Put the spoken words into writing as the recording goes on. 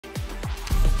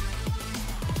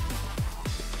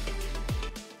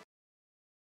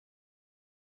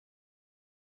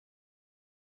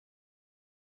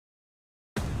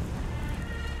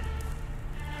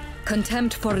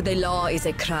Contempt for the law is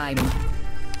a crime.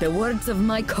 The words of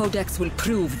my codex will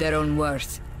prove their own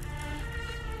worth.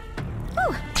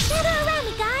 Ooh, gather around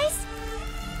me, guys!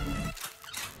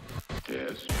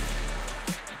 Yes.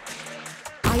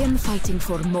 I am fighting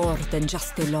for more than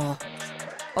just the law.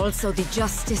 Also the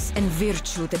justice and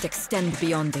virtue that extend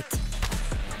beyond it.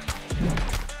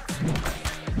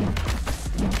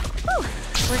 Ooh,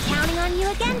 we're counting on you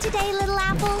again today, little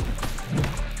apple.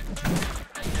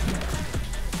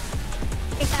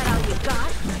 Is that all you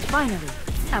got? Finally.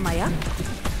 Am I up?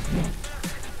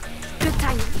 Good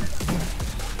timing.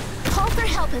 Call for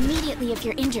help immediately if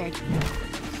you're injured.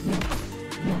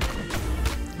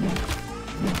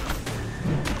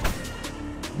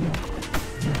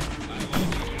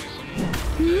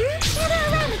 Gather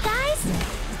around me, guys!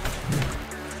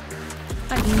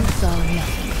 You saw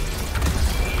nothing.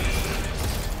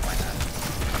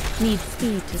 Need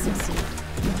speed to succeed.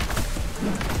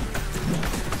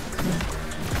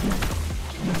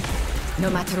 No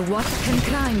matter what, can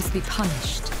crimes be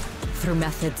punished through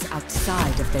methods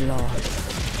outside of the law?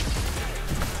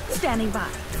 Standing by.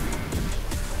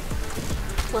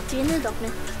 What do you need,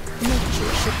 Doctor?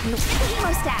 Nature should not be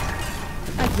most at.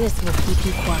 Like this will keep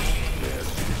you quiet.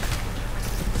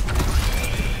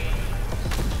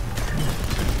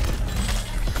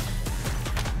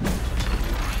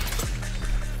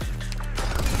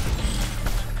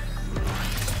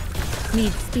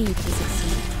 Need speed to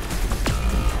succeed.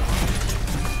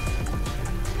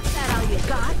 Is that all you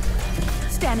got?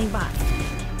 Standing by.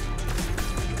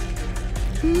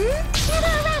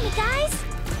 Gather around me, guys!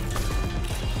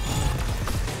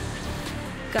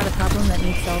 Got a problem that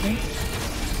needs solving?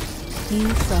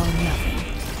 You saw nothing.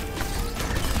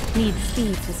 Need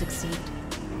speed to succeed.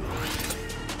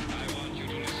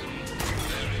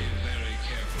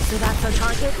 So that's our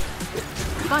target?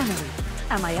 Finally.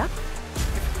 Am I up?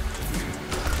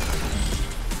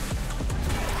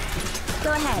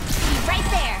 Go ahead. Be right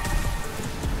there.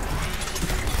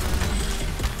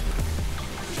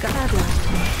 Got that last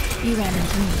one. You ran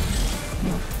into me.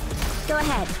 Go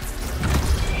ahead.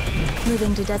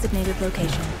 Moving to designated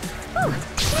location. Ooh,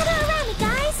 gather around me,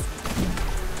 guys!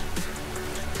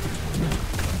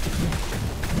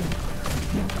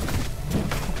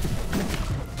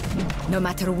 No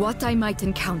matter what I might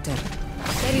encounter,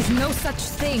 there is no such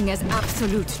thing as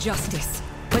absolute justice.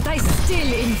 But I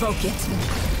still invoke it.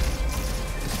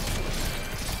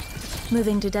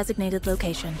 Moving to designated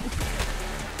location.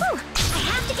 Ooh, I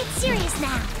have to get serious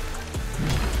now.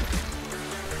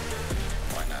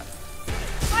 Why not?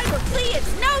 Violently,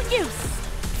 it's no use!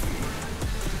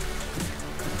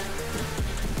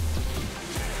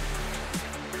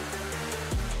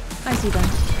 I see them.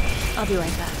 I'll be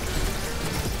right back.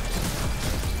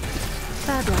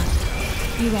 Bad luck.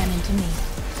 You ran into me.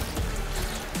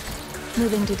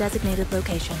 Moving to designated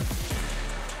location.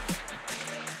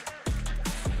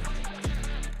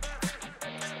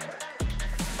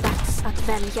 Dags att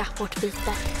välja vårt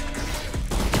byte.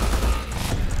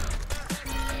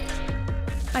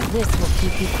 Like this will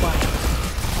keep you quiet.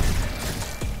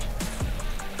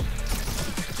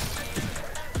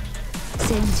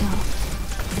 戦場、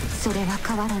それは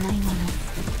変わらないもの。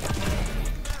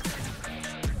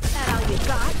That all you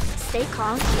got? Stay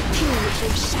calm, chew with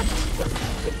your shut.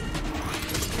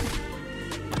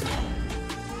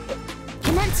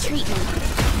 Commence treatment.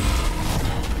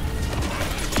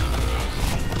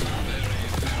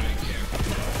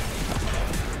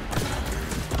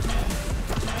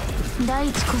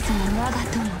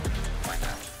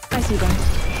 I see them.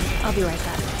 I'll be right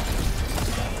back.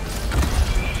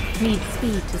 Need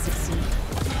speed to succeed.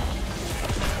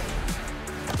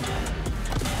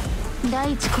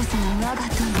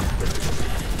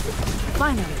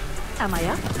 Finally. Am I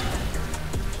up?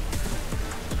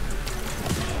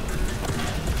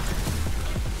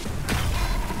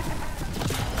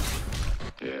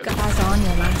 Got eyes on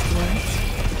your last words?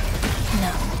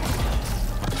 No.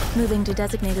 Moving to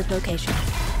designated location.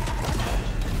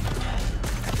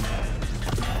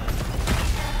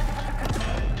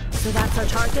 So that's our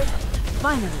target?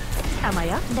 Finally. Am I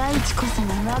up?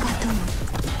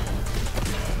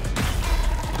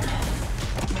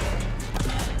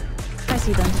 I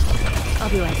see them. I'll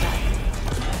be right back.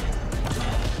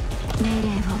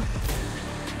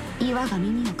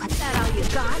 Is that all you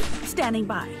got? Standing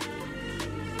by.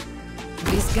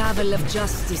 This gavel of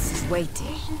justice is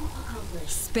waiting.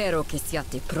 Spero che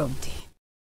siate pronti.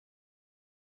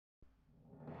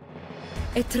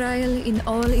 A trial in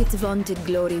all its vaunted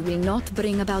glory will not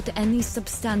bring about any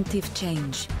substantive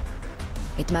change.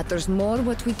 It matters more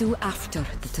what we do after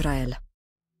the trial.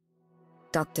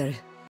 Doctor,